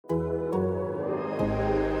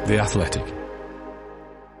The Athletic.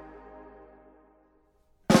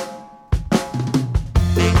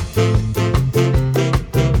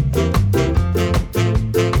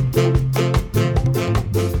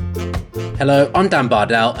 Hello, I'm Dan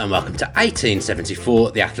Bardell and welcome to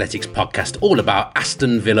 1874, the Athletics podcast, all about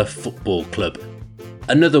Aston Villa Football Club.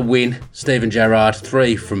 Another win, Steven Gerrard,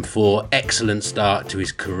 3 from 4, excellent start to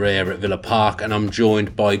his career at Villa Park, and I'm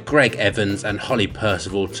joined by Greg Evans and Holly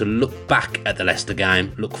Percival to look back at the Leicester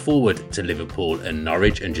game, look forward to Liverpool and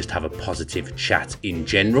Norwich, and just have a positive chat in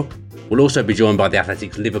general. We'll also be joined by the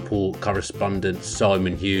Athletics Liverpool correspondent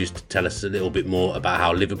Simon Hughes to tell us a little bit more about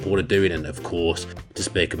how Liverpool are doing, and of course to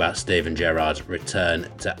speak about Steven Gerrard's return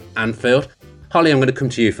to Anfield. Holly, I'm going to come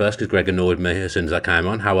to you first because Greg annoyed me as soon as I came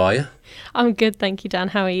on. How are you? I'm good, thank you, Dan.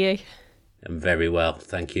 How are you? I'm very well,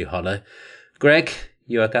 thank you, Holly. Greg,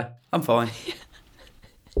 you okay? I'm fine.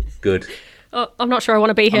 Good. Oh, I'm not sure I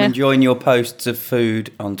want to be here. I'm enjoying your posts of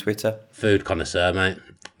food on Twitter. Food connoisseur, mate.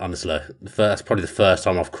 Honestly, that's probably the first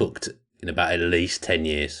time I've cooked in about at least 10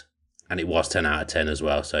 years. And it was 10 out of 10 as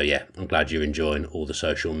well. So yeah, I'm glad you're enjoying all the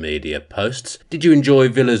social media posts. Did you enjoy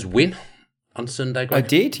Villa's win on Sunday, Greg? I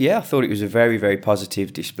did, yeah. I thought it was a very, very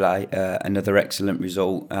positive display. Another excellent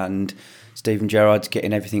result. And Steven Gerrard's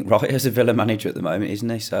getting everything right as a Villa manager at the moment, isn't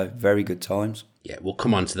he? So very good times. Yeah, we'll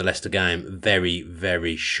come on to the Leicester game very,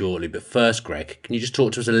 very shortly. But first, Greg, can you just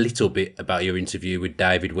talk to us a little bit about your interview with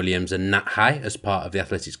David Williams and Nat Hay as part of the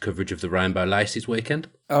Athletics coverage of the Rainbow Laces weekend?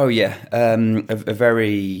 Oh, yeah. A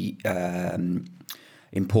very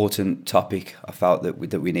important topic I felt that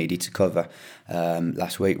we needed to cover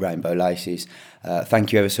last week, Rainbow Laces.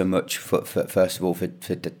 Thank you ever so much, first of all,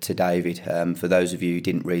 to David. For those of you who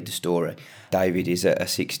didn't read the story, David is a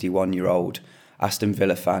 61-year-old Aston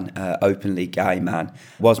Villa fan, openly gay man,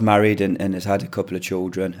 was married and has had a couple of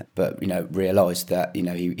children, but realised that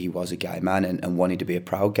he was a gay man and wanted to be a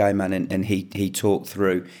proud gay man, and he talked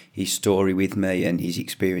through his story with me and his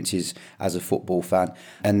experiences as a football fan.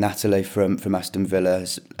 And Natalie from Aston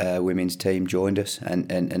Villa's women's team joined us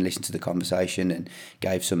and listened to the conversation and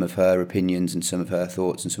gave some of her opinions and some of her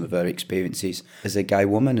thoughts and some of her experiences as a gay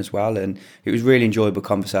woman as well. And it was a really enjoyable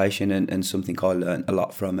conversation and something I learned a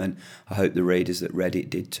lot from, and I hope the readers that read it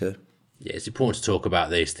did too. Yeah, it's important to talk about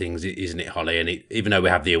these things, isn't it, Holly? And even though we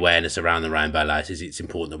have the awareness around the Rainbow Laces, it's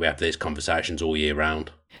important that we have these conversations all year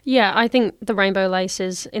round. Yeah, I think the Rainbow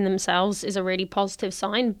Laces in themselves is a really positive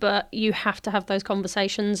sign, but you have to have those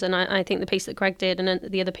conversations. And I think the piece that Greg did and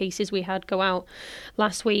the other pieces we had go out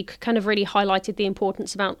last week kind of really highlighted the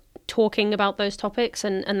importance about talking about those topics,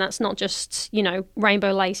 and that's not just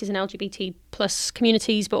rainbow laces and LGBT plus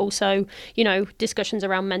communities, but also discussions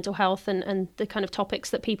around mental health and the kind of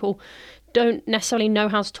topics that people don't necessarily know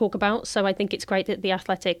how to talk about. So I think it's great that The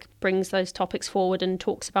Athletic brings those topics forward and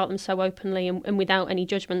talks about them so openly and without any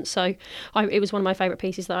judgment. So it was one of my favourite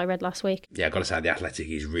pieces that I read last week. Yeah, I've got to say The Athletic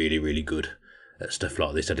is really, really good at stuff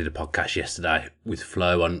like this. I did a podcast yesterday with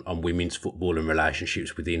Flo on women's football and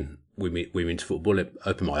relationships within women's football. It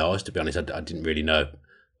opened my eyes, to be honest. I didn't really know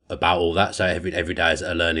about all that. So every day is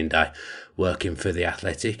a learning day working for The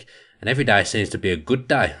Athletic. And every day seems to be a good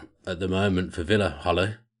day at the moment for Villa,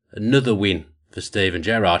 Holly. Another win for Steven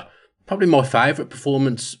Gerrard. Probably my favourite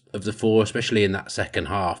performance of the four, especially in that second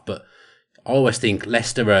half. But I always think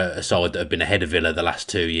Leicester are a side that have been ahead of Villa the last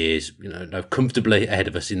 2 years, comfortably ahead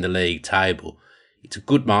of us in the league table. It's a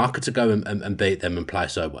good marker to go and beat them and play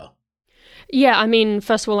so well. Yeah, I mean,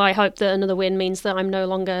 first of all, I hope that another win means that I'm no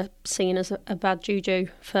longer seen as a bad juju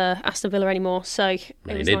for Aston Villa anymore. So it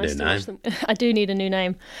was nice to watch them. I do need a new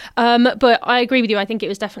name. But I agree with you. I think it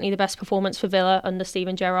was definitely the best performance for Villa under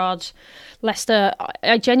Steven Gerrard. Leicester,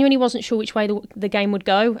 I genuinely wasn't sure which way the game would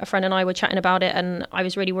go. A friend and I were chatting about it, and I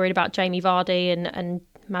was really worried about Jamie Vardy and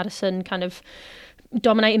Maddison kind of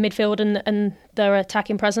dominating midfield and their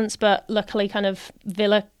attacking presence, but luckily kind of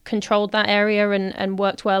Villa controlled that area and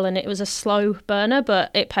worked well, and it was a slow burner, but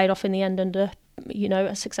it paid off in the end under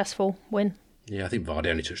a successful win. Yeah, I think Vardy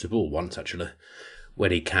only touched the ball once actually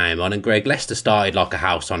when he came on. And Greg, Leicester started like a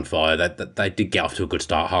house on fire. They did get off to a good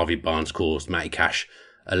start. Harvey Barnes caused Matty Cash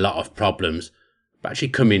a lot of problems, but actually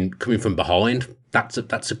coming from behind, that's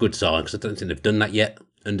a good sign, because I don't think they've done that yet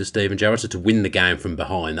under Steven Gerrard. So to win the game from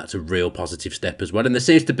behind, that's a real positive step as well. And there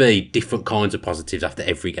seems to be different kinds of positives after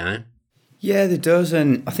every game. Yeah, there does.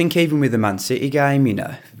 And I think even with the Man City game,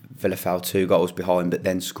 Villa fell 2 goals behind but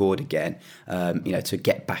then scored again, to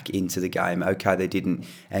get back into the game. Okay, they didn't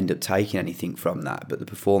end up taking anything from that, but the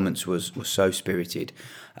performance was so spirited.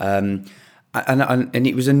 And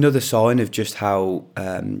it was another sign of just how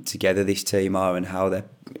together this team are and how they,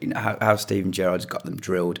 how Steven Gerrard's got them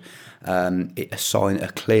drilled.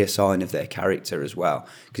 A clear sign of their character as well.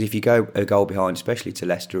 Because if you go a goal behind, especially to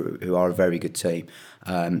Leicester, who are a very good team,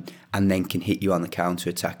 and then can hit you on the counter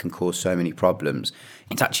attack and cause so many problems,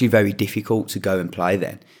 it's actually very difficult to go and play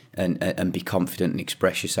then and be confident and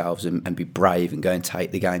express yourselves and be brave and go and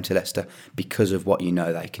take the game to Leicester because of what you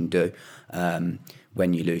know they can do.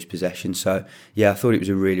 When you lose possession. So, yeah, I thought it was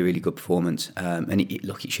a really, really good performance. And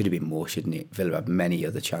it should have been more, shouldn't it? Villa had many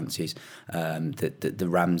other chances. The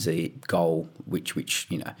Ramsey goal, which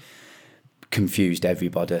confused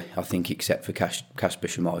everybody, I think, except for Kasper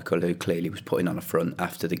Schmeichel, who clearly was putting on a front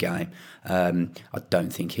after the game. I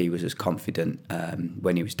don't think he was as confident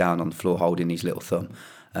when he was down on the floor holding his little thumb.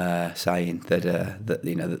 Saying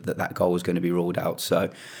that goal was going to be ruled out. So,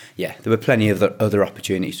 yeah, there were plenty of other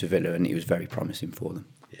opportunities for Villa, and it was very promising for them.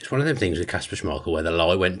 It's one of them things with Kasper Schmeichel where the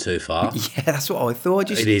lie went too far. Yeah, that's what I thought.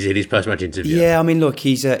 It is in his post-match interview. Yeah, I mean, look,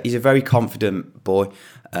 he's a very confident boy.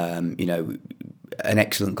 An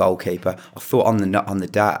excellent goalkeeper. I thought on the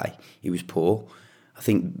day he was poor. I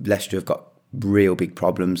think Leicester have got real big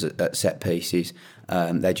problems at set pieces.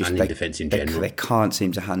 They defence in general. They can't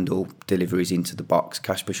seem to handle deliveries into the box.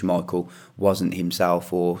 Kasper Schmeichel wasn't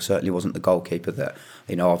himself, or certainly wasn't the goalkeeper that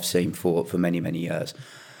I've seen for many, many years.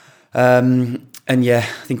 And yeah,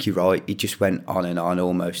 I think you're right. It just went on and on,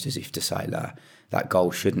 almost as if to say that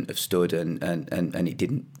goal shouldn't have stood, and it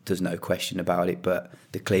didn't. There's no question about it, but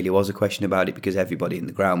there clearly was a question about it because everybody in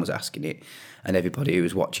the ground was asking it, and everybody who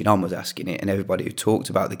was watching on was asking it, and everybody who talked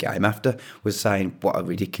about the game after was saying what a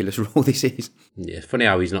ridiculous rule this is. Yeah, it's funny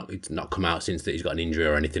how it's not come out since that he's got an injury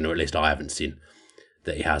or anything, or at least I haven't seen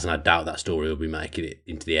that he has, and I doubt that story will be making it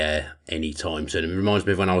into the air any time soon. It reminds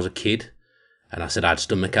me of when I was a kid. And I said I had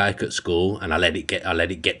stomachache at school, and I let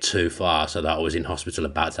it get too far, so that I was in hospital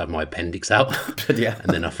about to have my appendix out. Yeah.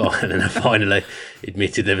 And then I finally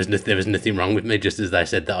admitted there was nothing wrong with me, just as they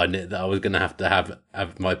said that I was going to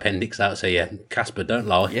have my appendix out. So yeah, Kasper, don't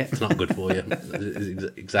lie. Yeah. It's not good for you.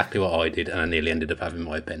 It's exactly what I did, and I nearly ended up having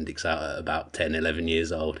my appendix out at about 10, 11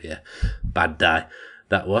 years old. Yeah, bad day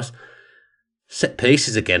that was. Set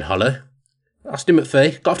pieces again, Hollow. Austin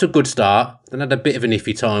McPhee got off to a good start, then had a bit of an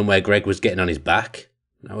iffy time where Greg was getting on his back.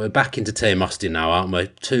 Now we're back into Team Austin now, aren't we?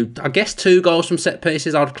 Two goals from set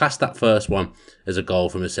pieces. I'd class that first one as a goal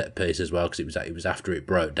from a set piece as well, because it was after it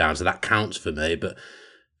broke down, so that counts for me. But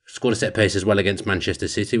scored a set piece as well against Manchester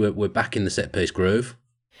City. We're back in the set piece groove.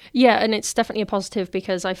 Yeah, and it's definitely a positive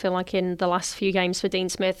because I feel like in the last few games for Dean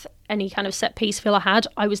Smith, any kind of set piece Villa had,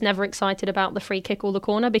 I was never excited about the free kick or the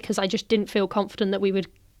corner because I just didn't feel confident that we would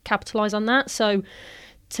capitalise on that. So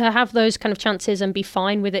to have those kind of chances and be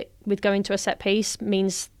fine with it, with going to a set piece,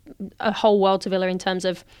 means a whole world to Villa in terms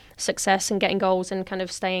of success and getting goals and kind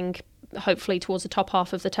of staying hopefully towards the top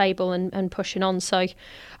half of the table and pushing on. So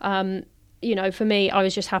for me, I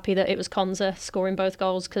was just happy that it was Konsa scoring both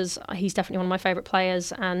goals because he's definitely one of my favourite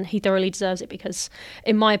players and he thoroughly deserves it because,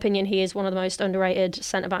 in my opinion, he is one of the most underrated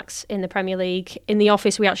centre-backs in the Premier League. In the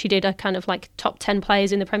office, we actually did a kind of like top 10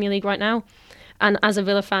 players in the Premier League right now. And as a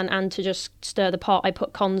Villa fan, and to just stir the pot, I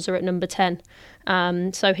put Konsa at number 10.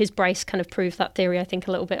 So his brace kind of proved that theory, I think,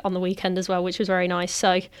 a little bit on the weekend as well, which was very nice.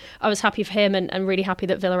 So I was happy for him and really happy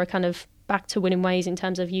that Villa are kind of back to winning ways in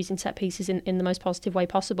terms of using set pieces in the most positive way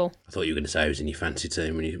possible. I thought you were going to say he was in your fantasy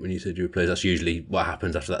team when you said you were players. That's usually what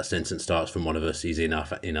happens after that sentence starts from one of us. He's in our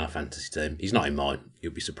fantasy team. He's not in mine.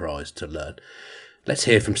 You'll be surprised to learn. Let's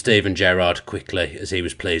hear from Steven Gerrard quickly, as he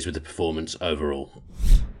was pleased with the performance overall.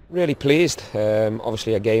 Really pleased.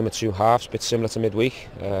 Obviously a game of two halves, a bit similar to midweek.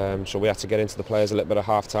 So we had to get into the players a little bit at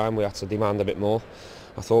half time. We had to demand a bit more.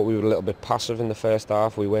 I thought we were a little bit passive in the first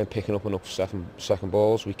half. We weren't picking up enough second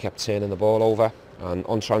balls. We kept turning the ball over. And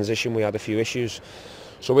on transition we had a few issues.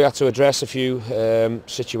 So we had to address a few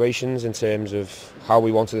situations in terms of how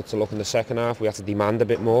we wanted it to look in the second half. We had to demand a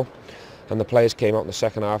bit more. And the players came out in the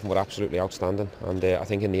second half and were absolutely outstanding. And I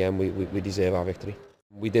think in the end we deserve our victory.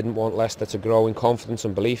 We didn't want Leicester to grow in confidence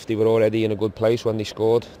and belief. They were already in a good place when they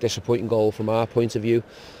scored. Disappointing goal from our point of view.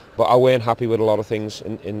 But I weren't happy with a lot of things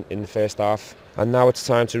in the first half. And now it's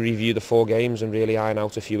time to review the 4 games and really iron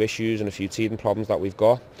out a few issues and a few teething problems that we've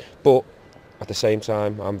got. But at the same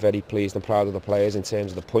time, I'm very pleased and proud of the players in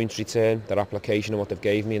terms of the points return, their application and what they've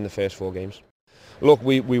gave me in the first 4 games. Look,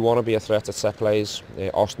 we want to be a threat at set plays.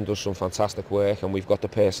 Austin does some fantastic work and we've got the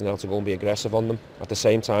personnel to go and be aggressive on them. At the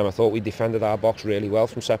same time, I thought we defended our box really well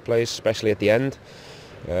from set plays, especially at the end.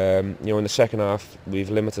 In the second half,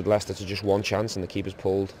 we've limited Leicester to just one chance and the keeper's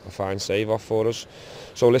pulled a fine save off for us.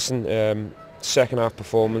 So listen, second half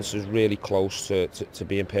performance was really close to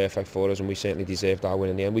being perfect for us, and we certainly deserved our win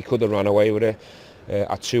in the end. We could have run away with it.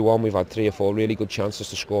 At 2-1 we've had 3 or 4 really good chances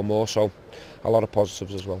to score more, so a lot of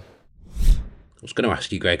positives as well. I was going to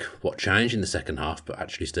ask you, Greg, what changed in the second half, but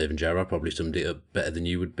actually Steven Gerrard probably summed it up better than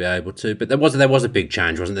you would be able to. But there was a big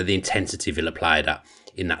change, wasn't there? The intensity Villa played at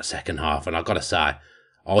in that second half, and I've got to say,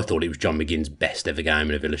 I thought it was John McGinn's best ever game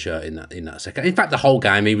in a Villa shirt in that second. In fact, the whole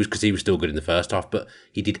game he was still good in the first half, but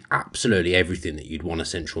he did absolutely everything that you'd want a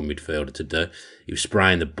central midfielder to do. He was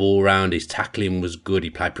spraying the ball around. His tackling was good.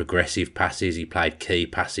 He played progressive passes. He played key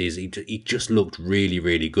passes. He just looked really,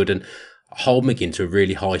 really good, and hold McGinn to a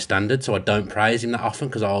really high standard. So I don't praise him that often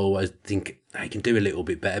because I always think he can do a little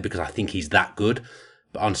bit better because I think he's that good.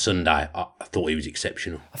 But on Sunday, I thought he was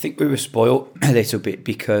exceptional. I think we were spoilt a little bit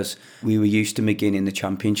because we were used to McGinn in the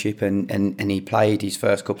Championship and he played his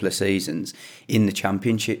first couple of seasons in the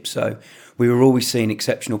Championship. So we were always seeing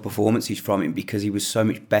exceptional performances from him because he was so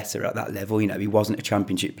much better at that level. You know, he wasn't a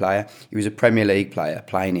Championship player. He was a Premier League player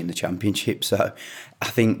playing in the Championship. So I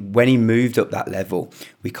think when he moved up that level,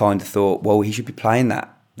 we kind of thought, well, he should be playing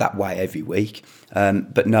that way every week.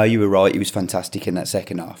 But no, you were right. He was fantastic in that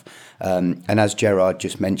second half. And as Gerrard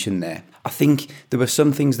just mentioned there, I think there were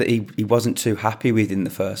some things that he wasn't too happy with in the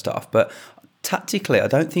first half. But tactically, I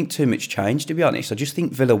don't think too much changed, to be honest. I just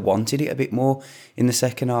think Villa wanted it a bit more in the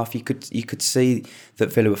second half. You could see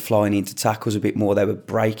that Villa were flying into tackles a bit more. They were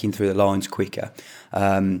breaking through the lines quicker.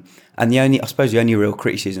 And the only real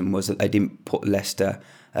criticism was that they didn't put Leicester,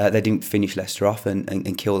 they didn't finish Leicester off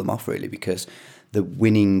and kill them off, really, because the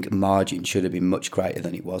winning margin should have been much greater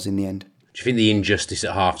than it was in the end. Do you think the injustice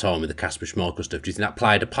at half-time with the Kasper Schmeichel stuff, do you think that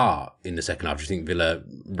played a part in the second half? Do you think Villa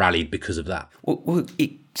rallied because of that? Well,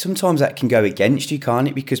 sometimes that can go against you, can't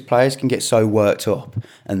it? Because players can get so worked up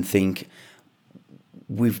and think,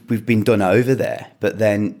 we've been done over there. But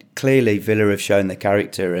then clearly Villa have shown their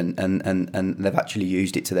character and they've actually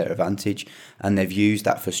used it to their advantage. And they've used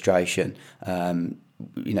that frustration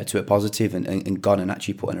to a positive and gone and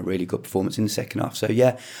actually put in a really good performance in the second half. So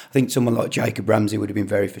yeah, I think someone like Jacob Ramsey would have been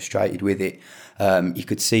very frustrated with it. You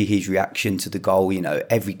could see his reaction to the goal. You know,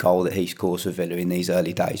 every goal that he scores for Villa in these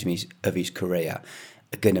early days of his career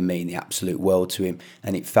are going to mean the absolute world to him,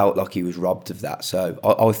 and it felt like he was robbed of that. So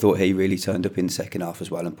I thought he really turned up in the second half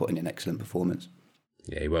as well and put in an excellent performance.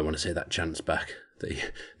 Yeah, he won't want to see that chance back that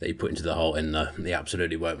he put into the hole in, though. He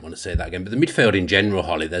absolutely won't want to see that again. But the midfield in general,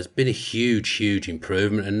 Holly, there's been a huge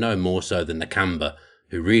improvement, and no more so than Nakamba,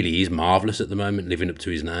 who really is marvellous at the moment, living up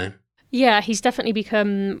to his name. Yeah, he's definitely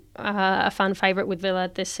become a fan favourite with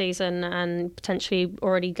Villa this season, and potentially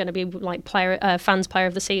already going to be like fans player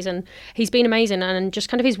of the season. He's been amazing, and just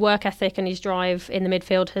kind of his work ethic and his drive in the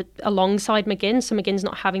midfield alongside McGinn. So McGinn's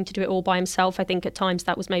not having to do it all by himself. I think at times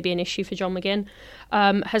that was maybe an issue for John McGinn.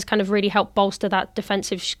 Has kind of really helped bolster that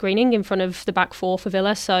defensive screening in front of the back four for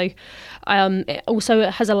Villa. So it also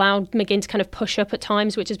has allowed McGinn to kind of push up at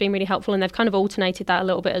times, which has been really helpful, and they've kind of alternated that a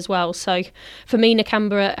little bit as well. So for me,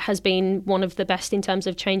 Nakamba has been one of the best in terms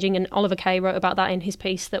of changing, and Oliver Kay wrote about that in his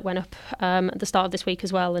piece that went up at the start of this week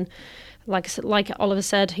as well. And like Oliver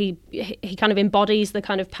said, he kind of embodies the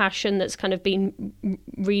kind of passion that's kind of been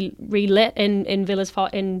relit in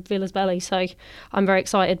Villa's belly. So I'm very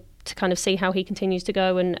excited to kind of see how he continues to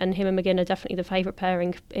go, and him and McGinn are definitely the favourite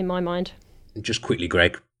pairing in my mind. Just quickly,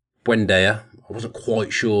 Greg, Buendia, I wasn't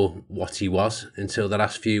quite sure what he was until the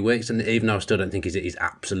last few weeks, and even though I still don't think he's at his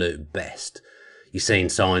absolute best, you're seeing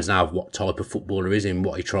signs now of what type of footballer he is and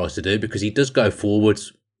what he tries to do, because he does go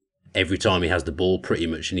forwards every time he has the ball pretty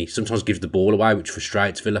much, and he sometimes gives the ball away, which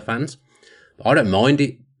frustrates Villa fans. But I don't mind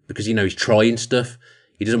it because, he's trying stuff.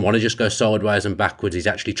 He doesn't want to just go sideways and backwards. He's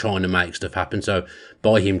actually trying to make stuff happen. So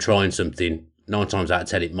by him trying something, 9 times out of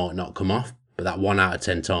 10 it might not come off, but that 1 out of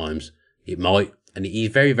 10 times it might. And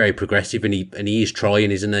he's very, very progressive, and he is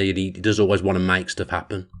trying, isn't he? And he does always want to make stuff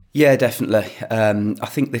happen. Yeah, definitely. I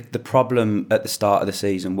think the problem at the start of the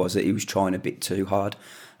season was that he was trying a bit too hard.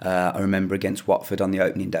 I remember against Watford on the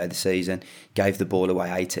opening day of the season, gave the ball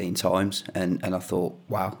away 18 times, and I thought,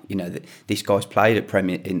 wow, this guy's played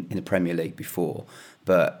in the Premier League before,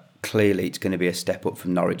 but clearly it's going to be a step up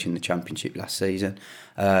from Norwich in the Championship last season.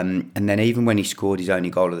 And then even when he scored his only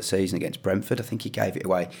goal of the season against Brentford, I think he gave it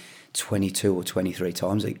away 22 or 23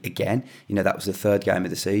 times again. That was the third game of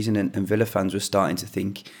the season, and Villa fans were starting to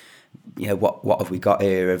think, what have we got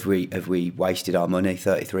here? Have we wasted our money?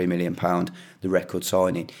 £33 million, the record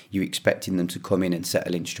signing. You're expecting them to come in and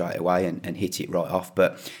settle in straight away and hit it right off,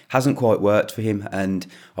 but hasn't quite worked for him. And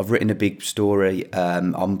I've written a big story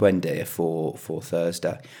on Buendia for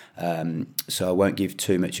Thursday, So I won't give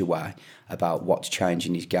too much away about what's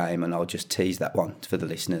changing his game, and I'll just tease that one for the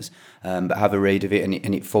listeners. But have a read of it,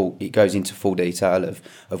 and it goes into full detail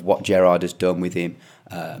of what Gerrard has done with him,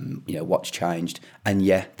 what's changed. And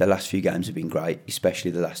yeah, the last few games have been great,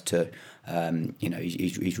 especially the last two.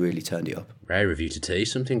 He's really turned it up. Rare of you to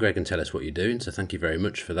tease something, Greg, and tell us what you're doing. So thank you very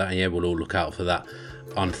much for that. And yeah, we'll all look out for that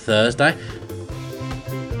on Thursday.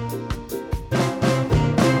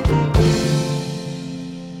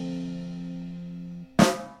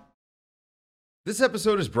 This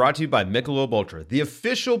episode is brought to you by Michelob Ultra, the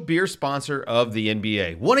official beer sponsor of the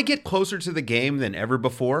NBA. Want to get closer to the game than ever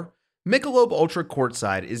before? Michelob Ultra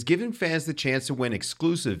Courtside is giving fans the chance to win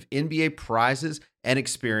exclusive NBA prizes and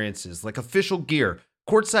experiences like official gear,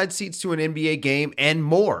 courtside seats to an NBA game, and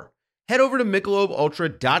more. Head over to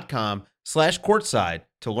MichelobUltra.com/courtside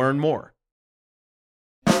to learn more.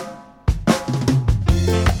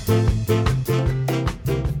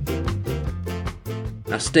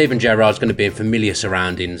 Now, Steven Gerrard's going to be in familiar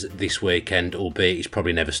surroundings this weekend, albeit he's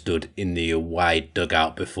probably never stood in the away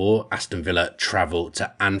dugout before. Aston Villa travel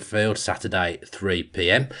to Anfield Saturday, 3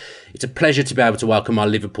 p.m. It's a pleasure to be able to welcome our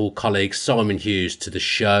Liverpool colleague Simon Hughes to the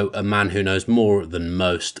show, a man who knows more than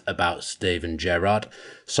most about Steven Gerrard.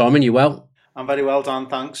 Simon, you well? I'm very well, Dan,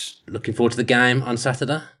 thanks. Looking forward to the game on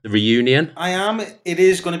Saturday, the reunion? I am. It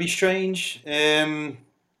is going to be strange. As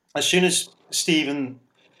soon as Steven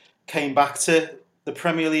came back to the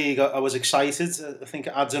Premier League, I was excited. I think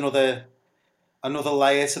it adds another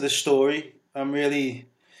layer to the story. I'm really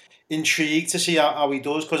intrigued to see how he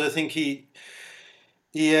does, because I think he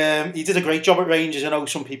did a great job at Rangers. I know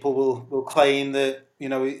some people will claim that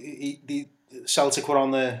the Celtic were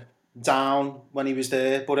on the down when he was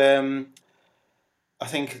there, but I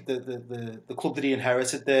think the club that he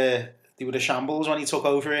inherited there, they were a shambles when he took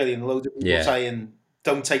over, really, and loads of people saying,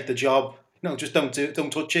 "Don't take the job, just don't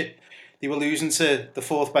touch it." They were losing to the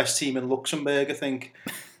fourth best team in Luxembourg, I think,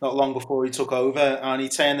 not long before he took over, and he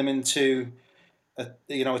turned them into a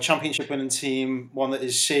championship winning team, one that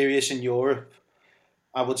is serious in Europe.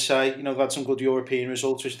 I would say, they've had some good European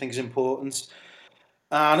results, which I think is important.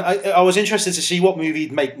 And I was interested to see what move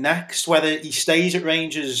he'd make next, whether he stays at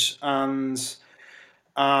Rangers and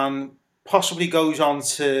possibly goes on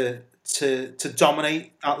to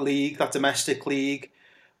dominate that league, that domestic league.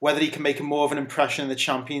 Whether he can make more of an impression in the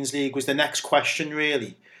Champions League was the next question,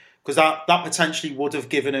 really, because that potentially would have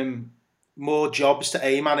given him more jobs to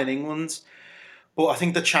aim at in England. But I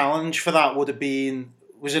think the challenge for that was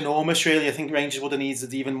enormous, really. I think Rangers would have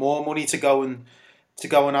needed even more money to go and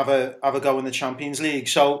have a go in the Champions League.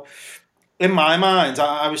 So, in my mind,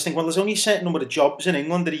 I was thinking, well, there's only a certain number of jobs in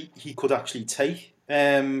England that he could actually take,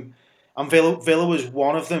 and Villa was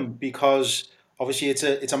one of them, because obviously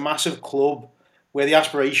it's a massive club where the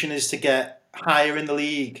aspiration is to get higher in the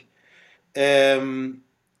league, and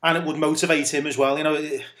it would motivate him as well.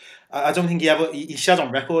 I don't think he said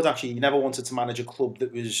on record, actually, he never wanted to manage a club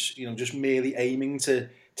that was just merely aiming to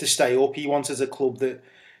stay up. He wanted a club that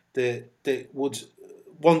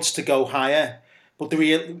wants to go higher, but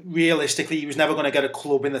realistically, he was never going to get a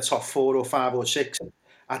club in the top 4 or 5 or 6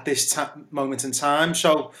 at this moment in time.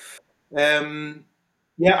 So, I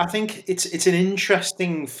think it's an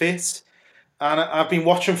interesting fit. And I've been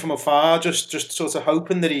watching from afar, just sort of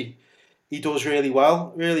hoping that he does really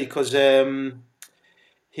well, really, because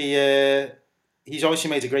he's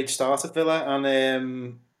obviously made a great start at Villa,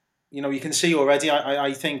 and you can see already.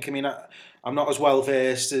 I think, I'm not as well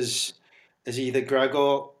versed as either Greg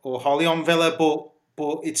or Holly on Villa,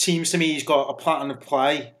 but it seems to me he's got a pattern of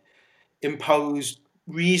play imposed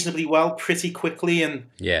reasonably well, pretty quickly, and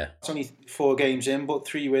it's only 4 games in, but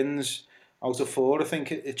 3 wins out of 4. I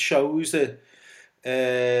think it shows that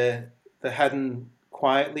they're heading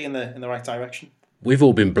quietly in the right direction. We've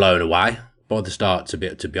all been blown away by the start, to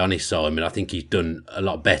be honest. So I think he's done a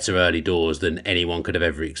lot better early doors than anyone could have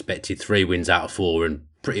ever expected. 3 wins out of 4, and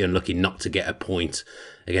pretty unlucky not to get a point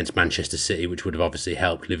against Manchester City, which would have obviously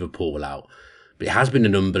helped Liverpool out. But it has been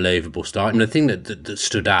an unbelievable start, and the thing that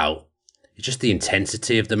stood out is just the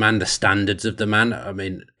intensity of the man, the standards of the man.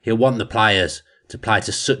 He'll want the players to play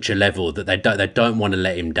to such a level that they don't want to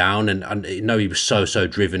let him down. And I know he was so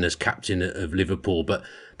driven as captain of Liverpool, but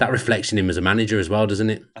that reflects in him as a manager as well, doesn't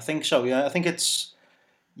it? I think so, yeah. I think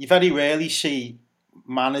you very rarely see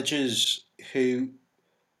managers who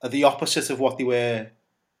are the opposite of what they were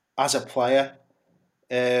as a player.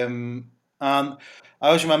 And I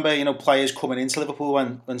always remember, players coming into Liverpool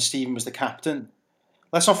when Steven was the captain.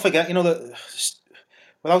 Let's not forget, that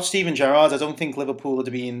without Steven Gerrard, I don't think Liverpool would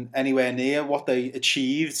have been anywhere near what they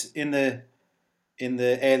achieved in the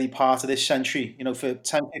early part of this century. For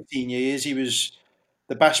 10, 15 years, he was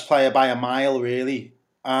the best player by a mile, really.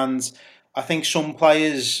 And I think some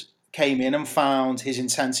players came in and found his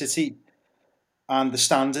intensity and the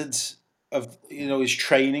standards of, his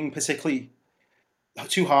training particularly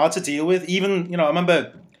too hard to deal with. Even, I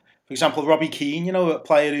remember, for example, Robbie Keane, a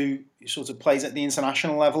player who sort of plays at the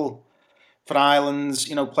international level for Ireland,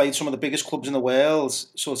 played some of the biggest clubs in the world,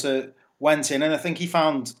 sort of went in, and I think he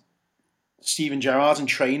found Steven Gerrard and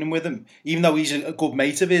training with him, even though he's a good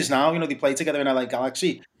mate of his now. They play together in LA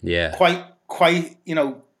Galaxy. Yeah,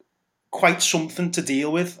 quite something to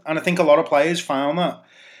deal with, and I think a lot of players found that.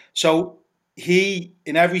 So he,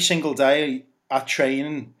 in every single day at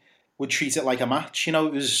training, would treat it like a match. It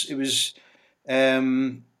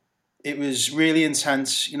was really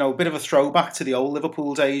intense. A bit of a throwback to the old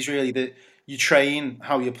Liverpool days, really. That you train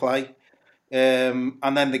how you play.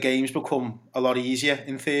 And then the games become a lot easier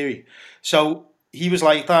in theory. So he was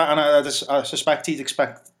like that, and I suspect he'd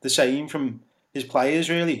expect the same from his players,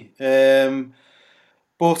 really.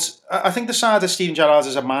 But I think the side of Steven Gerrard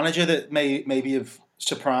as a manager that maybe have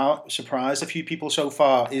surprised a few people so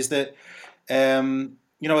far is that,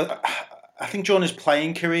 I think during his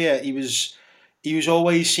playing career, he was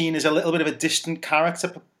always seen as a little bit of a distant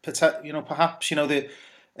character, perhaps,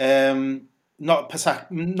 that.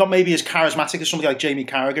 Not maybe as charismatic as somebody like Jamie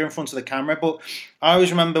Carragher in front of the camera, but I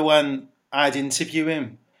always remember when I'd interview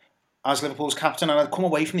him as Liverpool's captain, and I'd come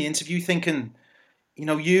away from the interview thinking,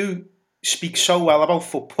 you speak so well about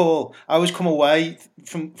football. I always come away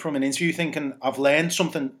from an interview thinking I've learned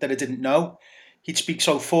something that I didn't know. He'd speak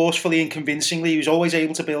so forcefully and convincingly. He was always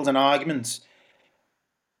able to build an argument,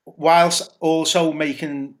 whilst also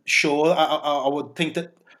making sure, I would think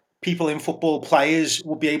that people in football, players,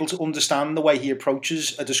 would be able to understand the way he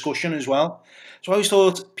approaches a discussion as well. So I always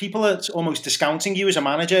thought people are almost discounting you as a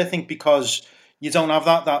manager, I think, because you don't have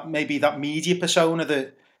that media persona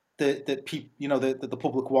that the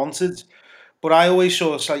public wanted. But I always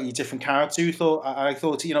saw a slightly different character. I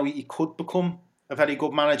thought he could become a very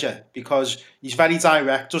good manager because he's very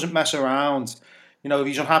direct, doesn't mess around. If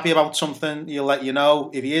he's unhappy about something, he'll let you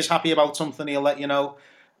know. If he is happy about something, he'll let you know.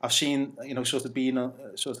 I've seen,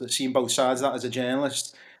 seen both sides of that as a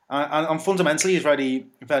journalist. And fundamentally, he's very,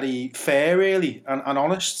 very fair, really, and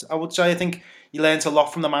honest, I would say. I think he learned a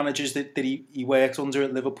lot from the managers that he worked under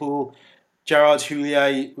at Liverpool. Gerard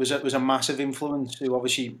Houllier was a massive influence, who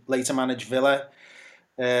obviously later managed Villa.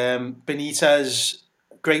 Benitez,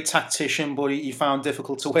 great tactician, but he found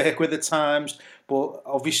difficult to work with at times. But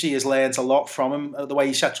obviously has learned a lot from him. The way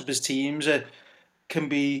he sets up his teams I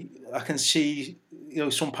can see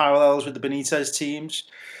some parallels with the Benitez teams.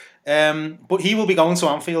 But he will be going to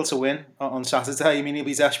Anfield to win on Saturday. I mean, he'll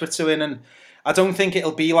be desperate to win, and I don't think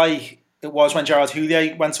it'll be like it was when Gerard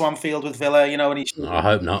Houllier went to Anfield with Villa. I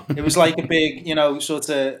hope not. It was like a big, sort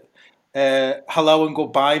of hello and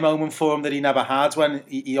goodbye moment for him that he never had when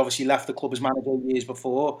he obviously left the club as manager years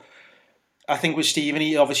before. I think with Steven,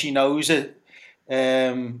 he obviously knows that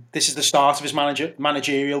this is the start of his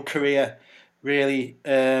managerial career, really.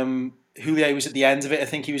 Houllier was at the end of it. I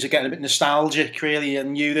think he was getting a bit nostalgic, really,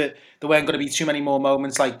 and knew that there weren't going to be too many more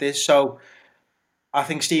moments like this. So I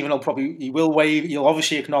think Steven he'll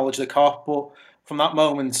obviously acknowledge the cop, but from that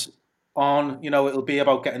moment on, it'll be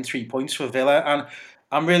about getting 3 points for Villa. And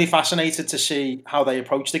I'm really fascinated to see how they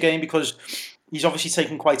approach the game, because he's obviously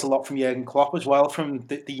taken quite a lot from Jurgen Klopp as well, from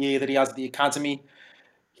the year that he has at the academy.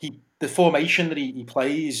 The formation that he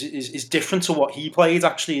plays is different to what he played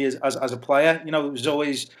actually as a player. It was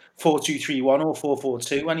always 4-2-3-1 or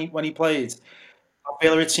 4-4-2 when he played. At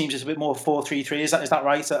Villa, it seems it's a bit more 4-3-3. Is that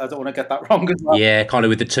right? I don't want to get that wrong as well. Yeah, kind of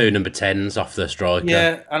with the 2 number 10s off the striker.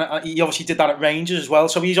 Yeah, and he obviously did that at Rangers as well.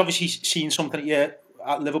 So he's obviously seen something at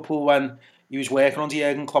Liverpool when he was working under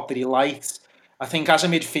Jurgen Klopp that he liked. I think as a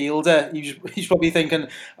midfielder, he's probably thinking,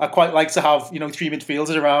 I'd quite like to have 3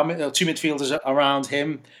 midfielders around me, 2 midfielders around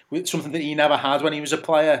him, with something that he never had when he was a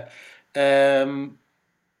player.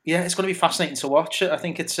 It's going to be fascinating to watch. I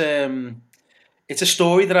think it's a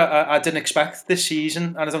story that I didn't expect this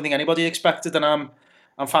season, and I don't think anybody expected. And I'm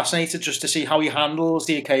fascinated just to see how he handles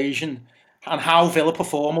the occasion and how Villa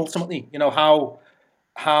perform ultimately.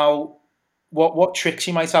 What tricks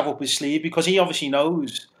he might have up his sleeve, because he obviously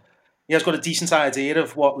knows. He has got a decent idea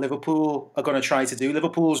of what Liverpool are going to try to do.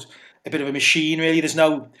 Liverpool's a bit of a machine, really. There's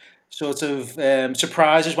no sort of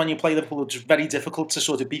surprises when you play Liverpool. It's very difficult to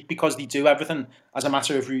sort of beat because they do everything as a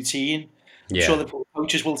matter of routine. Yeah. I'm sure the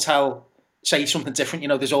coaches will say something different.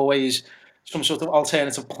 There's always some sort of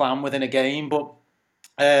alternative plan within a game. But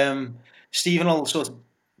Steven will sort of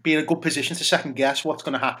be in a good position to second guess what's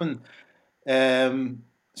going to happen.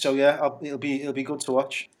 So yeah, it'll be good to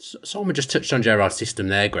watch. Someone just touched on Gerrard's system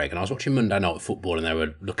there, Greg, and I was watching Monday Night Football, and they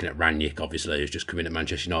were looking at Rangnick, obviously, who's just come in at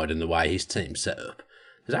Manchester United, and the way his team's set up.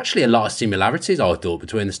 There's actually a lot of similarities, I thought,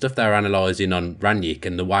 between the stuff they were analysing on Rangnick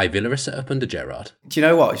and the way Villa are set up under Gerrard. Do you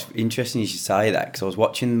know what? It's interesting you should say that, because I was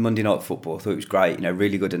watching Monday Night Football. I thought it was great.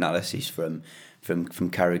 Really good analysis from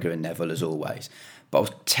Carragher and Neville, as always. But I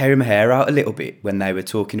was tearing my hair out a little bit when they were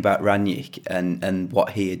talking about Rangnick and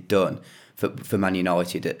what he had done for Man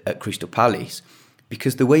United at Crystal Palace,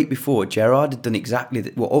 because the week before Gerrard had done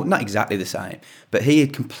not exactly the same, but he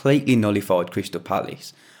had completely nullified Crystal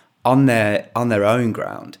Palace on their own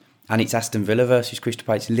ground, and it's Aston Villa versus Crystal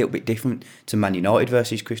Palace. It's a little bit different to Man United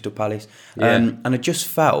versus Crystal Palace, and I just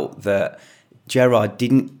felt that Gerrard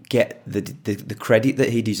didn't get the credit that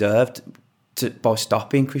he deserved by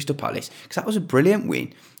stopping Crystal Palace, because that was a brilliant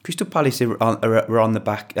win. Crystal Palace were on the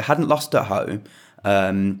back. They hadn't lost at home.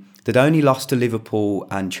 They'd only lost to Liverpool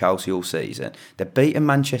and Chelsea all season. They'd beaten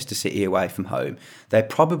Manchester City away from home. They're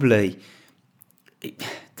probably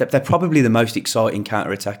the most exciting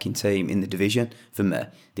counter-attacking team in the division for me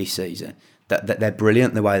this season. That they're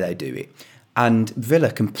brilliant the way they do it, and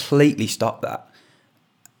Villa completely stopped that.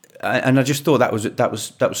 And I just thought that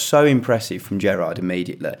was so impressive from Gerrard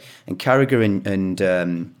immediately. And Carragher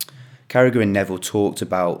and Neville talked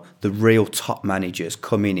about the real top managers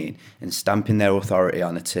coming in and stamping their authority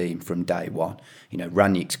on a team from day one.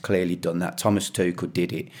 Rangnick's clearly done that. Thomas Tuchel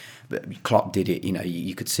did it. But Klopp did it.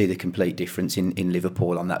 You could see the complete difference in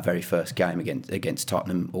Liverpool on that very first game against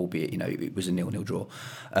Tottenham, albeit it was a 0-0 draw.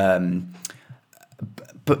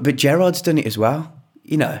 But Gerrard's done it as well.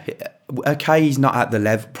 Okay, he's not at the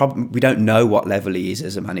level. We don't know what level he is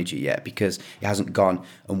as a manager yet, because he hasn't gone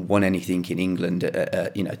and won anything in England.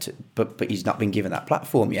 But he's not been given that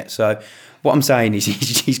platform yet. So what I'm saying is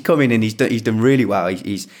he's come in and he's done really well.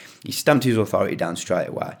 He's stamped his authority down straight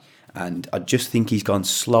away. And I just think he's gone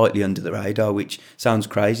slightly under the radar, which sounds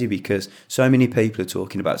crazy because so many people are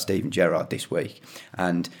talking about Steven Gerrard this week.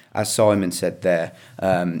 And as Simon said there,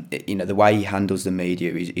 the way he handles the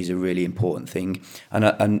media is a really important thing.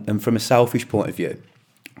 And from a selfish point of view,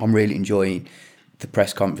 I'm really enjoying the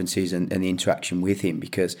press conferences and the interaction with him,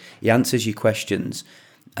 because he answers your questions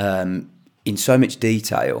in so much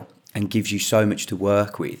detail and gives you so much to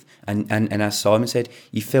work with. And as Simon said,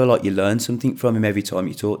 you feel like you learn something from him every time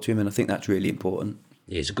you talk to him, and I think that's really important.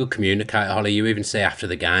 Yeah, he's a good communicator, Holly. You even see after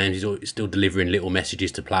the games, he's still delivering little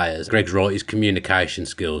messages to players. Greg's right, his communication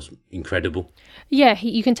skills, incredible. Yeah,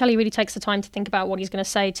 you can tell he really takes the time to think about what he's going to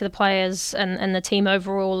say to the players and the team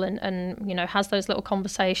overall, and has those little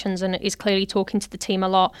conversations, and is clearly talking to the team a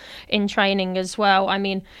lot in training as well. I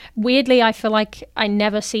mean, weirdly, I feel like I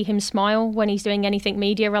never see him smile when he's doing anything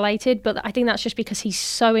media related, but I think that's just because he's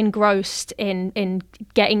so engrossed in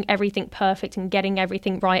getting everything perfect and getting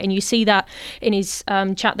everything right. And you see that in his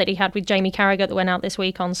chat that he had with Jamie Carragher that went out this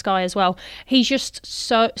week on Sky as well. He's just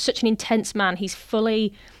such an intense man. He's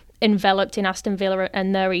fully enveloped in Aston Villa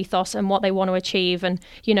and their ethos and what they want to achieve. And,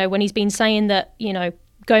 when he's been saying that,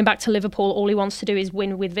 going back to Liverpool, all he wants to do is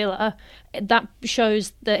win with Villa, that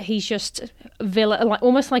shows that he's just Villa, like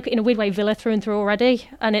almost like in a weird way, Villa through and through already.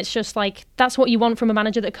 And it's just like, that's what you want from a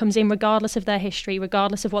manager that comes in, regardless of their history,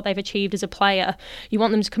 regardless of what they've achieved as a player. You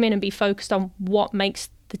want them to come in and be focused on what makes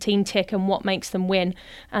the team tick and what makes them win.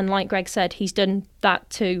 And like Greg said, he's done that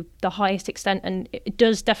to the highest extent, and it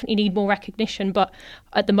does definitely need more recognition. But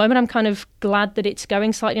at the moment, I'm kind of glad that it's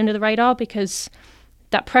going slightly under the radar, because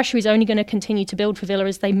that pressure is only going to continue to build for Villa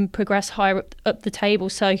as they progress higher up the table.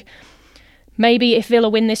 So maybe if Villa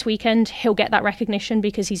win this weekend, he'll get that recognition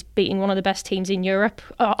because he's beating one of the best teams in Europe,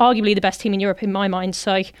 arguably the best team in Europe in my mind.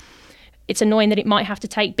 So it's annoying that it might have to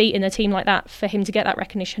take beating a team like that for him to get that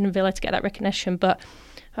recognition and Villa to get that recognition. But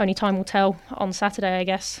only time will tell on Saturday, I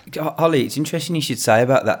guess. Holly, it's interesting you should say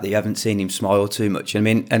about that you haven't seen him smile too much. I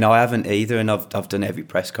mean, and I haven't either, and I've done every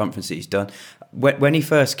press conference that he's done. When he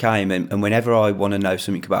first came, and whenever I want to know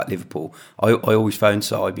something about Liverpool, I always phone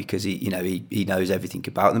Si, because he knows everything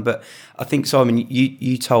about them. But I think, Simon,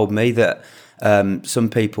 you told me that some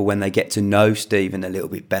people, when they get to know Steven a little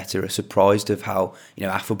bit better, are surprised of how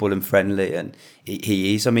affable and friendly and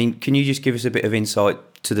he is. I mean, can you just give us a bit of insight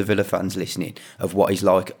to the Villa fans listening of what he's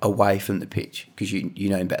like away from the pitch, because you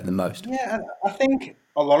know him better than most? Yeah, I think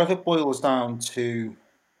a lot of it boils down to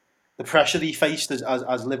the pressure that he faced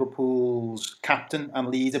as Liverpool's captain and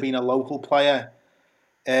leader, being a local player,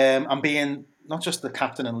 and being not just the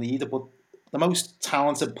captain and leader, but the most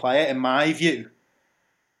talented player, in my view,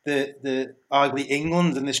 the arguably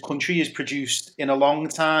England and this country has produced in a long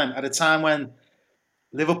time, at a time when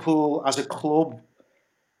Liverpool as a club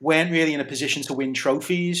weren't really in a position to win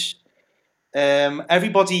trophies.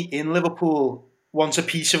 everybody in Liverpool wants a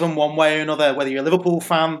piece of him one way or another. Whether you're a Liverpool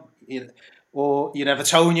fan or you're an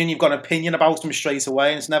Evertonian, you've got an opinion about him straight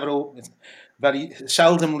away, and it's very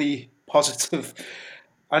seldomly positive.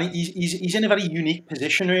 And he's in a very unique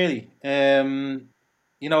position, really.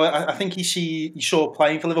 I think he saw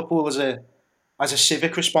playing for Liverpool as a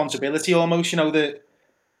civic responsibility almost. That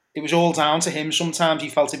it was all down to him. Sometimes he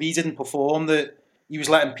felt if he didn't perform, that he was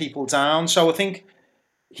letting people down. So I think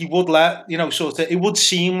he would it would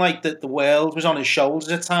seem like that the world was on his shoulders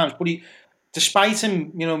at times. But despite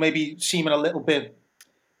him, maybe seeming a little bit,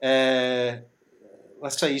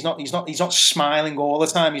 let's say he's not smiling all the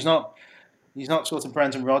time. He's not sort of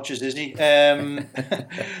Brendan Rodgers, is he?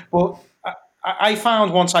 But I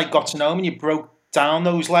found once I got to know him and you broke down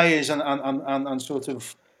those layers and sort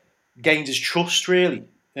of gained his trust, really.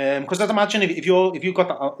 Because I'd imagine if you've got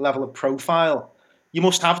that level of profile, you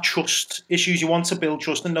must have trust issues. You want to build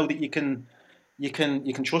trust and know that you can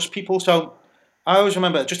trust people. So I always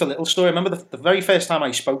remember just a little story. I remember the very first time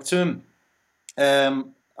I spoke to him.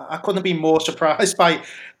 I couldn't have been more surprised by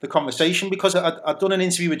the conversation because I'd done an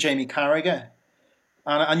interview with Jamie Carragher,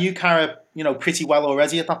 and I knew Carragher, pretty well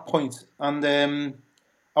already at that point. And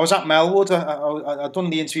I was at Melwood. I'd done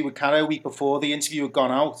the interview with Carragher a week before the interview had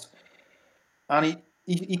gone out, and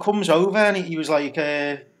he comes over and he was like,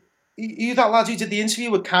 "You that lad who did the interview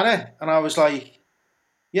with Carragher?" And I was like,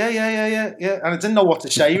 "Yeah." And I didn't know what to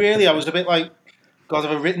say really. I was a bit like, "God,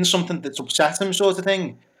 have I written something that's upset him?" sort of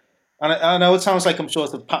thing. And I know it sounds like I'm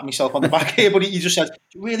sort of patting myself on the back here, but he just said,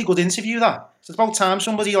 "Really good interview, that. It's about time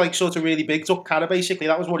somebody like sort of really bigged up Carragher, basically."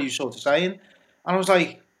 That was what he was sort of saying. And I was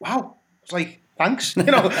like, wow. I was like, thanks. Like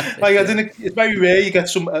I didn't. It's very rare you get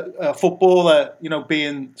some a footballer,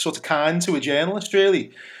 being sort of kind to a journalist, really.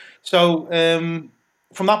 So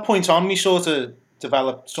from that point on, we sort of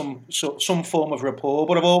developed some form of rapport.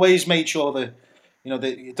 But I've always made sure that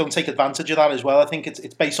that you don't take advantage of that as well. I think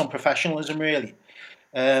it's based on professionalism, really.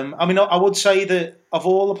 I would say that of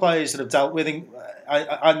all the players that I've dealt with,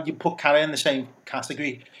 and you put Carragher in the same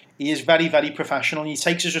category, he is very, very professional. He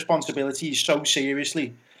takes his responsibilities so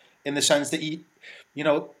seriously, in the sense that he's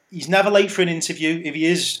never late for an interview. If he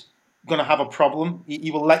is going to have a problem,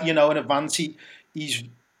 he will let you know in advance. He's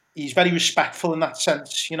very respectful in that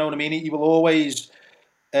sense. You know what I mean? He will always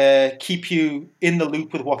keep you in the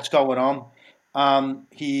loop with what's going on.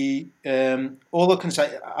 He all I can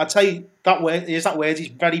say, I'd say that word, he's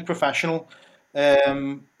very professional.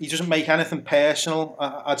 He doesn't make anything personal,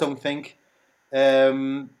 I don't think.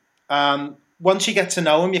 And once you get to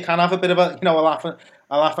know him, you can have a bit of a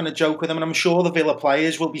laugh and a joke with him, and I'm sure the Villa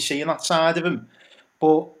players will be seeing that side of him.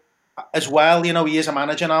 But as well, he is a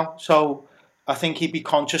manager now, so I think he'd be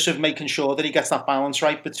conscious of making sure that he gets that balance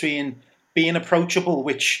right between being approachable,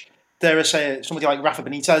 which, dare I say, somebody like Rafa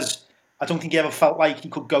Benitez, I don't think he ever felt like he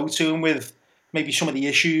could go to him with maybe some of the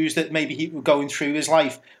issues that maybe he was going through his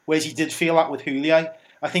life, whereas he did feel that with Houllier.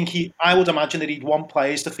 I would imagine that he'd want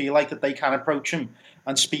players to feel like that they can approach him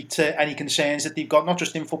and speak to any concerns that they've got, not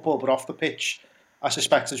just in football, but off the pitch, I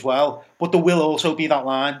suspect as well. But there will also be that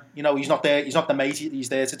line. He's not there. He's not the mate. He's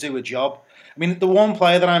there to do a job. I mean, the one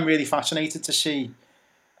player that I'm really fascinated to see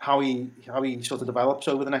how he sort of develops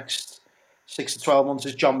over the next 6 to 12 months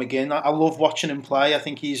is John McGinn. I love watching him play. I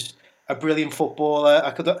think he's a brilliant footballer.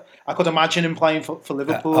 I could imagine him playing for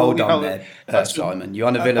Liverpool. Hold on there, Simon. You're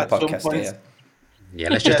on a Villa podcast here. Yeah,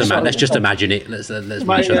 let's just imagine it. Let's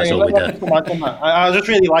make sure that's all we do. I just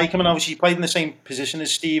really like him, and obviously he played in the same position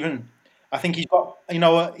as Stephen. I think he's got,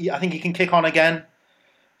 I think he can kick on again.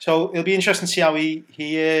 So it'll be interesting to see how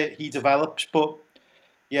he develops. But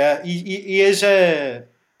yeah, he is a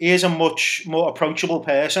much more approachable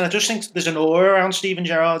person. I just think there's an aura around Steven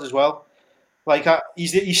Gerrard as well. Like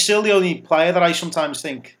he's still the only player that I sometimes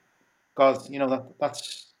think, God,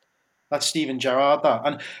 that's Steven Gerrard. That,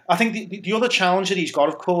 and I think the other challenge that he's got,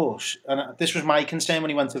 of course, and this was my concern when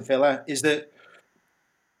he went to Villa, is that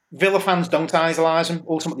Villa fans don't idolise him.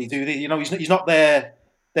 Ultimately, do they? He's not their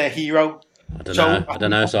hero. I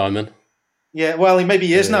don't know, Simon. Yeah, well, maybe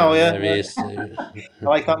he is now. Yeah, maybe he is. I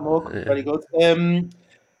like that mug. Very good.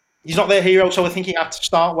 He's not their hero, so I think he had to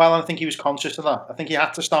start well, and I think he was conscious of that. I think he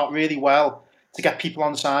had to start really well to get people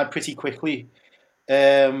on side pretty quickly,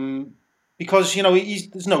 because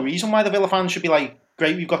there's no reason why the Villa fans should be like,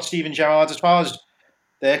 great, we've got Steven Gerrard. As far as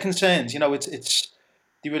they're concerned, it's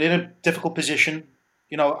they were in a difficult position.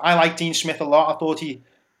 I like Dean Smith a lot. I thought he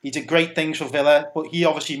did great things for Villa, but he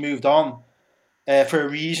obviously moved on for a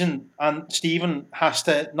reason. And Steven has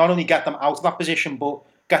to not only get them out of that position, but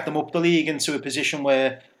get them up the league into a position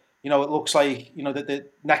where it looks like that the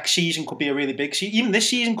next season could be a really big season. Even this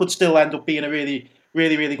season could still end up being a really,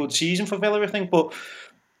 really, really good season for Villa, I think. But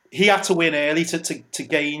he had to win early to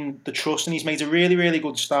gain the trust, and he's made a really, really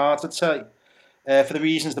good start, I'd say, for the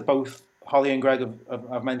reasons that both Holly and Greg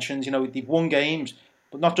have mentioned. You know, they've won games,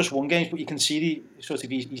 but not just won games, but you can see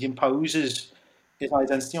he imposes his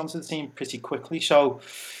identity onto the team pretty quickly. So,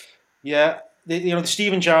 yeah, the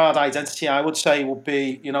Steven Gerrard identity, I would say, would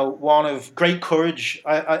be, one of great courage.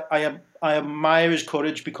 I admire his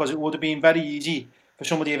courage, because it would have been very easy for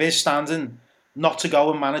somebody of his standing not to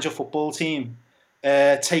go and manage a football team,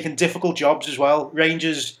 taking difficult jobs as well.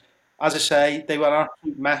 Rangers, as I say, they were an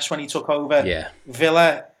absolute mess when he took over. Yeah.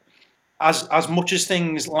 Villa, as much as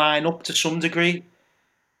things line up to some degree,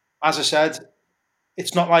 as I said,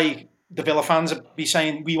 it's not like the Villa fans would be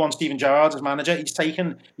saying, we want Steven Gerrard as manager. He's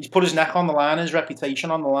put his neck on the line, his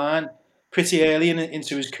reputation on the line pretty early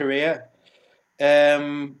into his career.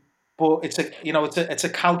 But it's a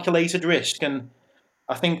calculated risk, and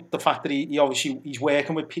I think the fact that he's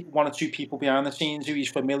working with one or two people behind the scenes who he's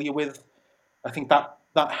familiar with, I think that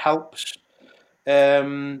helps.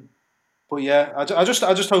 But yeah, I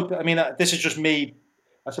just hope. I mean, this is just me,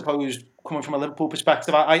 I suppose, coming from a Liverpool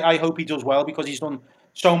perspective. I hope he does well, because he's done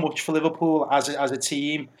so much for Liverpool as a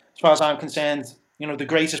team. As far as I'm concerned, the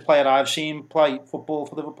greatest player I've seen play football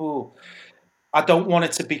for Liverpool. I don't want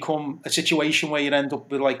it to become a situation where you end up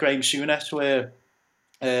with like Graham Souness, where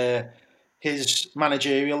his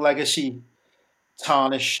managerial legacy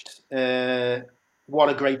tarnished what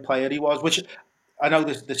a great player he was, which I know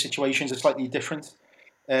the situations are slightly different.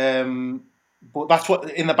 But that's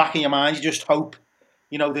what, in the back of your mind, you just hope,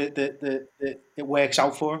 that it works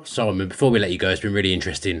out for him. Simon, before we let you go, it's been really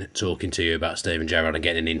interesting talking to you about Steven Gerrard and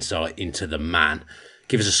getting an insight into the man.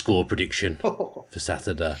 Give us a score prediction for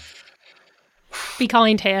Saturday. Be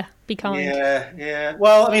kind here. Be kind. Yeah.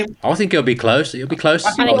 Well, I mean, I think it'll be close. It'll be close.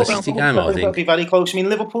 I think the City game, I think. It'll be very close. I mean,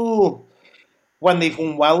 Liverpool, when they've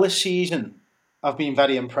won well this season, have been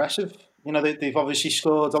very impressive. They've obviously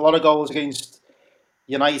scored a lot of goals against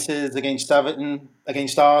United, against Everton,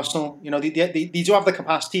 against Arsenal. They do have the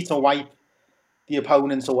capacity to wipe the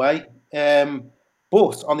opponents away.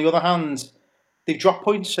 But on the other hand, they've dropped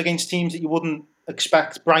points against teams that you wouldn't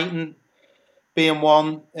expect. Brighton being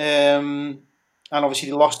one. And obviously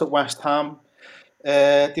they lost at West Ham.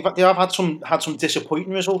 They have had some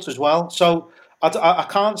disappointing results as well. So I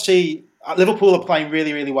can't see. Liverpool are playing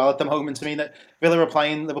really, really well at the moment. I mean, Villa are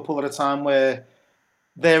playing Liverpool at a time where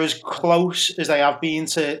they're as close as they have been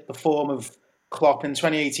to the form of Klopp in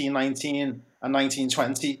 2018-19 and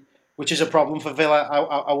 19-20, which is a problem for Villa,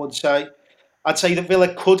 I would say. I'd say that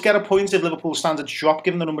Villa could get a point if Liverpool's standards drop,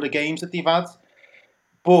 given the number of games that they've had.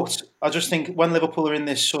 But I just think when Liverpool are in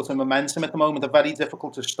this sort of momentum at the moment, they're very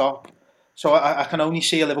difficult to stop. So I can only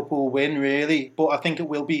see a Liverpool win, really. But I think it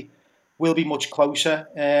will be much closer.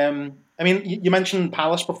 I mean, you mentioned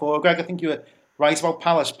Palace before, Greg. I think you were right about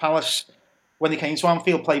Palace. Palace, when they came to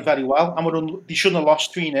Anfield, played very well. And they shouldn't have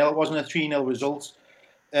lost 3-0. It wasn't a 3-0 result.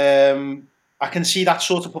 I can see that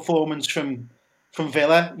sort of performance from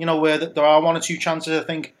Villa, where there are one or two chances. I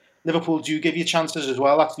think Liverpool do give you chances as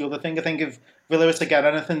well. That's the other thing. I think if Villa are to get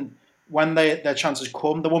anything, when their chances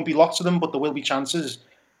come, there won't be lots of them, but there will be chances.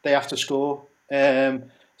 They have to score.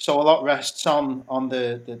 So a lot rests on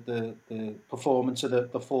the performance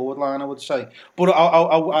of the forward line, I would say. But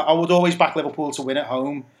I would always back Liverpool to win at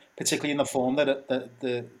home, particularly in the form that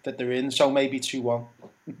they're in. So maybe 2-1.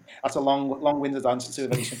 That's a long-winded answer to a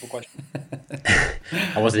very simple question.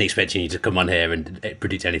 I wasn't expecting you to come on here and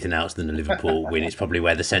predict anything else than a Liverpool win. It's probably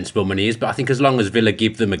where the sensible money is. But I think as long as Villa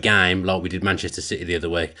give them a game, like we did Manchester City the other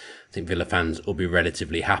week, I think Villa fans will be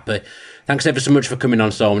relatively happy. Thanks ever so much for coming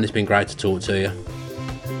on, Simon. It's been great to talk to you.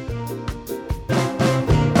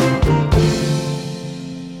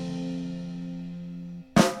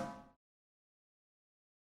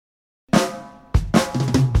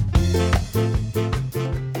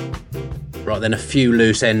 Right then, a few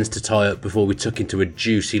loose ends to tie up before we tuck into a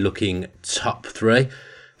juicy looking top three.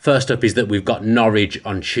 First up is that we've got Norwich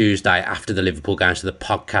on Tuesday after the Liverpool game, so the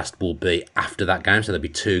podcast will be after that game, so there'll be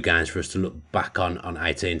 2 games for us to look back on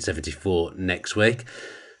 1874 next week.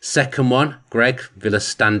 Second one, Greg, Villa's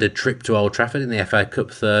standard trip to Old Trafford in the FA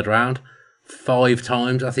Cup third round. 5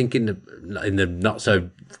 times, I think, in the not so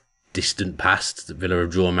distant past, that Villa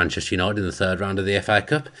have drawn Manchester United in the third round of the FA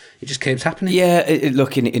Cup. It just keeps happening. Yeah,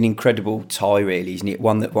 look, an incredible tie, really, isn't it?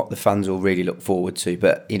 One that what the fans will really look forward to.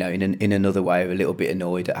 But in another way, we're a little bit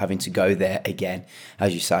annoyed at having to go there again.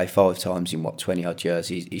 As you say, 5 times in 20 odd years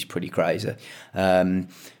is pretty crazy.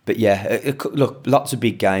 But yeah, look, lots of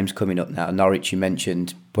big games coming up now. Norwich, you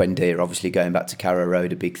mentioned Buendia, obviously going back to Carrow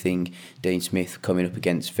Road, a big thing. Dean Smith coming up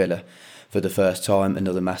against Villa. for the first time,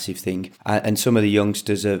 another massive thing. And some of the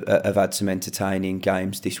youngsters have had some entertaining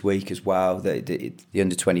games this week as well. The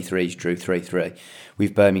under-23s drew 3-3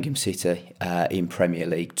 with Birmingham City in Premier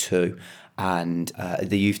League 2. And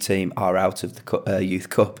the youth team are out of the Youth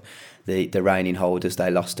Cup. The reigning holders, they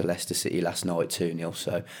lost to Leicester City last night 2-0.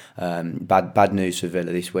 So bad news for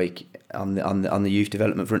Villa this week on the youth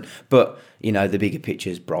development front. But the bigger picture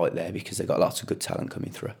is bright there because they've got lots of good talent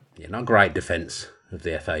coming through. Yeah, not great defence of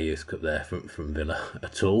the FA Youth Cup there from Villa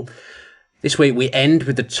at all. This week we end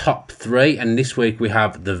with the top 3, and this week we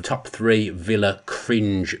have the top 3 Villa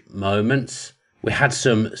cringe moments. We had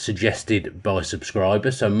some suggested by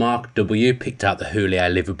subscribers. So Mark W picked out the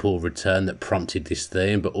Houllier Liverpool return that prompted this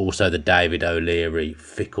theme, but also the David O'Leary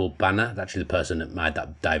Fickle banner. Actually, the person that made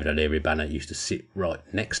that David O'Leary banner used to sit right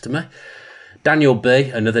next to me. Daniel B,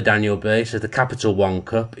 another Daniel B, says the Capital One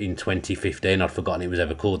Cup in 2015. I'd forgotten it was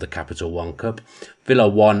ever called the Capital One Cup. Villa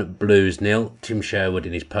 1, Blues 0. Tim Sherwood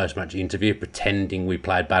in his post-match interview pretending we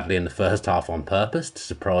played badly in the first half on purpose to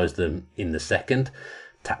surprise them in the second.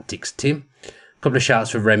 Tactics Tim. Couple of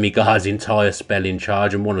shouts for Remy Gard's entire spell in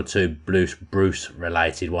charge and 1 or 2 Bruce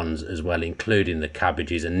related ones as well, including the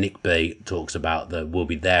cabbages. And Nick B talks about the will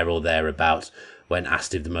be there or thereabouts when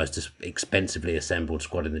asked if the most expensively assembled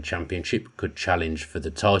squad in the Championship could challenge for the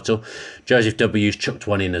title. Joseph W's chucked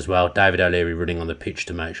one in as well. David O'Leary running on the pitch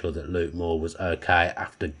to make sure that Luke Moore was okay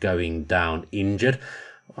after going down injured.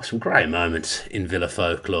 Oh, some great moments in Villa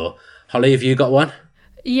folklore. Holly, have you got one?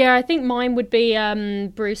 Yeah, I think mine would be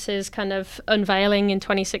Bruce's kind of unveiling in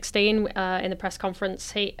 2016 in the press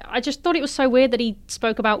conference. I just thought it was so weird that he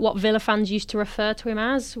spoke about what Villa fans used to refer to him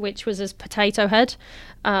as, which was as Potato Head.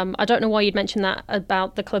 I don't know why you'd mention that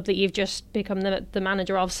about the club that you've just become the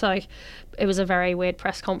manager of, so it was a very weird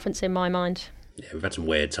press conference in my mind. Yeah, we've had some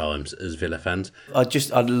weird times as Villa fans. I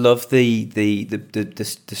love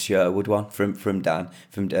the Sherwood one from Dan,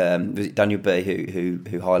 was it Daniel B who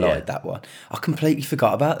highlighted that one. I completely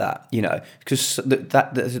forgot about that, because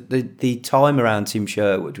the time around Tim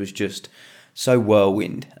Sherwood was just so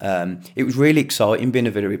whirlwind. It was really exciting being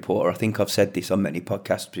a Villa reporter. I think I've said this on many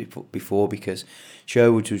podcasts before because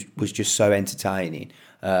Sherwood was just so entertaining.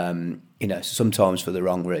 Sometimes for the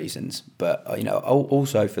wrong reasons, but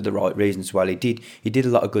also for the right reasons as well. He did a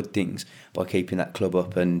lot of good things by keeping that club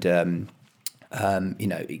up and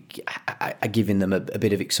giving them a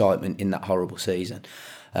bit of excitement in that horrible season,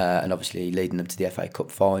 and obviously leading them to the FA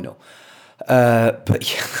Cup final.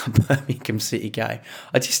 But yeah, Birmingham City game.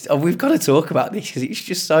 We've got to talk about this because it's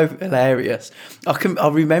just so hilarious. I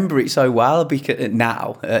remember it so well because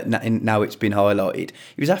now it's been highlighted.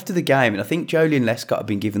 It was after the game, and I think Joleon Lescott had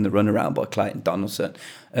been given the runaround by Clayton Donaldson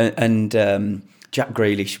and Jack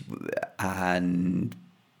Grealish and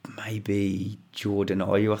maybe Jordan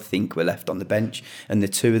Ayew, I think, were left on the bench, and the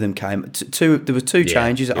two of them came. There were two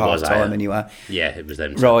changes at half time anyway. Yeah, it was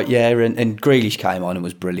them. Right, yeah, and Grealish came on and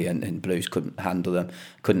was brilliant, and Blues couldn't handle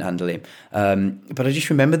him. But I just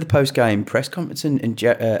remember the post game press conference, and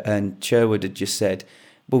Sherwood had just said,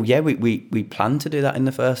 "Well, yeah, we planned to do that in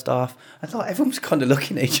the first half." I thought everyone was kind of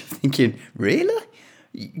looking at each other, thinking, "Really?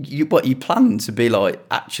 You planned to be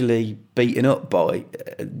actually beaten up by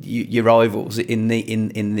your rivals in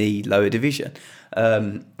the lower division?"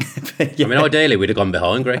 Yeah. I mean, ideally we'd have gone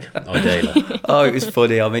behind, Greg. Ideally. Oh, it was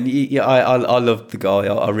funny. I mean, I loved the guy.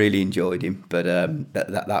 I really enjoyed him, but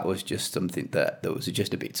that was just something that was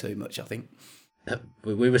just a bit too much, I think.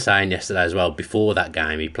 We were saying yesterday as well. Before that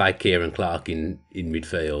game, he played Kieran Clark in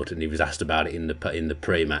midfield, and he was asked about it in the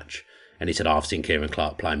pre-match. And he said, I've seen Kieran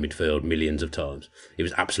Clark play midfield millions of times. He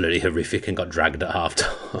was absolutely horrific and got dragged at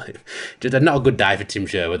half-time. Just not a good day for Tim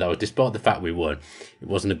Sherwood, though. Despite the fact we won, it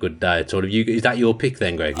wasn't a good day at all. Is that your pick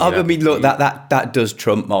then, Greg? I mean, look, that does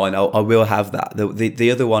trump mine. I will have that.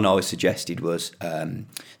 The other one I suggested was the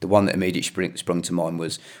one that immediately sprung to mind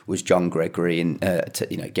was John Gregory and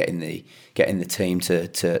getting the team to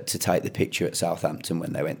take the picture at Southampton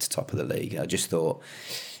when they went to top of the league. I just thought,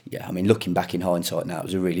 yeah, I mean, looking back in hindsight now, it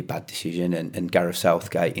was a really bad decision, and Gareth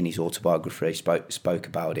Southgate in his autobiography spoke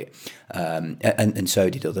about it, and so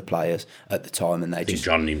did other players at the time, and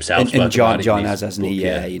John himself and John has, hasn't he?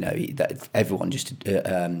 Yeah, everyone just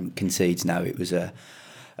concedes now it was a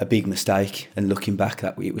big mistake, and looking back,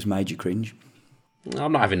 it was major cringe.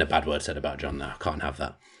 I'm not having a bad word said about John now. I can't have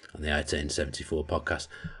that on the 1874 podcast.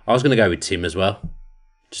 I was going to go with Tim as well,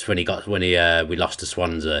 just when we lost to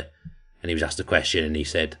Swansea. And he was asked a question and he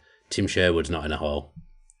said, Tim Sherwood's not in a hole.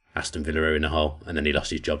 Aston Villa are in a hole. And then he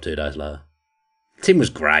lost his job 2 days later. Tim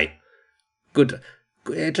was great. Good.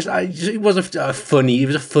 It was a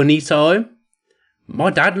funny time. My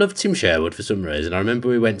dad loved Tim Sherwood for some reason. I remember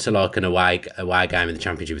we went to like an away game in the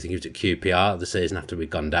Championship. I think it was at QPR the season after we'd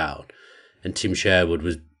gone down, and Tim Sherwood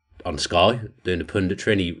was on Sky doing the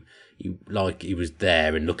punditry, and he was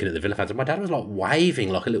there and looking at the Villa fans, and my dad was like waving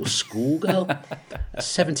like a little schoolgirl. A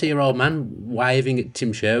 70-year-old man waving at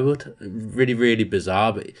Tim Sherwood. Really, really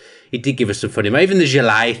bizarre, but he did give us some funny. Even the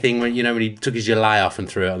gilet thing, when he took his gilet off and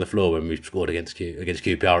threw it on the floor when we scored against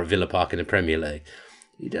QPR at Villa Park in the Premier League.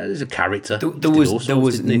 There's a character.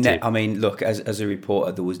 I mean, look, as a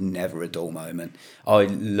reporter, there was never a dull moment. I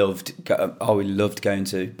loved going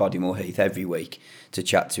to Bodymoor Heath every week to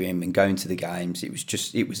chat to him and going to the games. It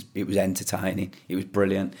was entertaining. It was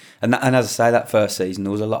brilliant. And as I say, that first season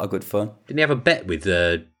there was a lot of good fun. Didn't he have a bet with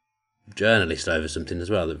the journalist over something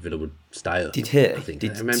as well that Villa would stay up? Did he? I think. I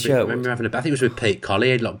remember having a bet. I think it was with Pete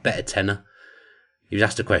Colley. He'd bet a tenner. He was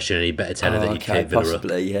asked a question and he bet a tenner that he'd keep Villa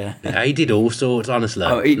possibly, up. Yeah. He did all sorts, honestly.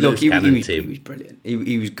 He was brilliant.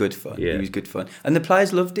 He was good fun. Yeah. He was good fun. And the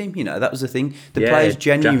players loved him, that was the thing. The players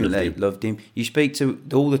genuinely loved him. You speak to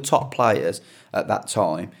all the top players at that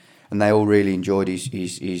time and they all really enjoyed his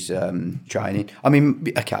training. I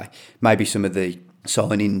mean, okay, maybe some of the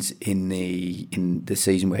signings in the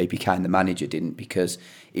season where he became the manager didn't, because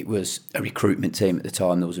it was a recruitment team at the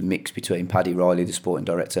time. There was a mix between Paddy Riley, the sporting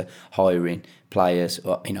director, hiring players,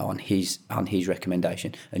 on his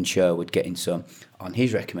recommendation, and Sherwood getting some on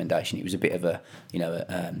his recommendation. It was a bit of a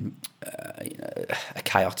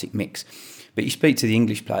chaotic mix. But you speak to the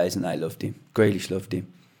English players and they loved him. Grealish loved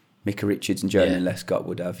him. Micah Richards and Jonan Lescott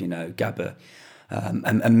would have, Gabba.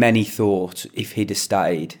 And many thought if he'd have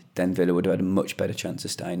stayed, then Villa would have had a much better chance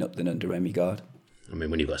of staying up than under Remy Gard. I mean,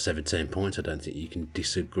 when you've got 17 points, I don't think you can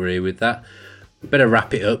disagree with that. We better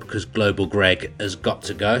wrap it up because Global Greg has got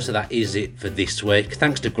to go. So that is it for this week.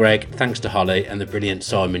 Thanks to Greg, thanks to Holly and the brilliant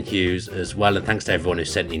Simon Hughes as well. And thanks to everyone who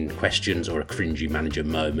sent in questions or a cringy manager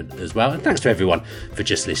moment as well. And thanks to everyone for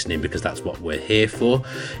just listening, because that's what we're here for.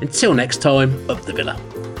 Until next time, up the Villa.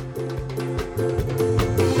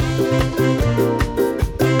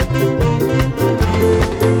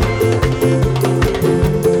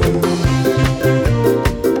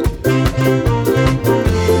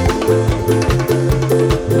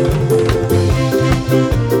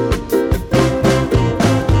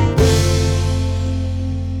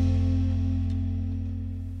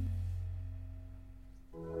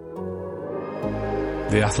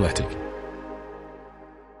 The Athletic.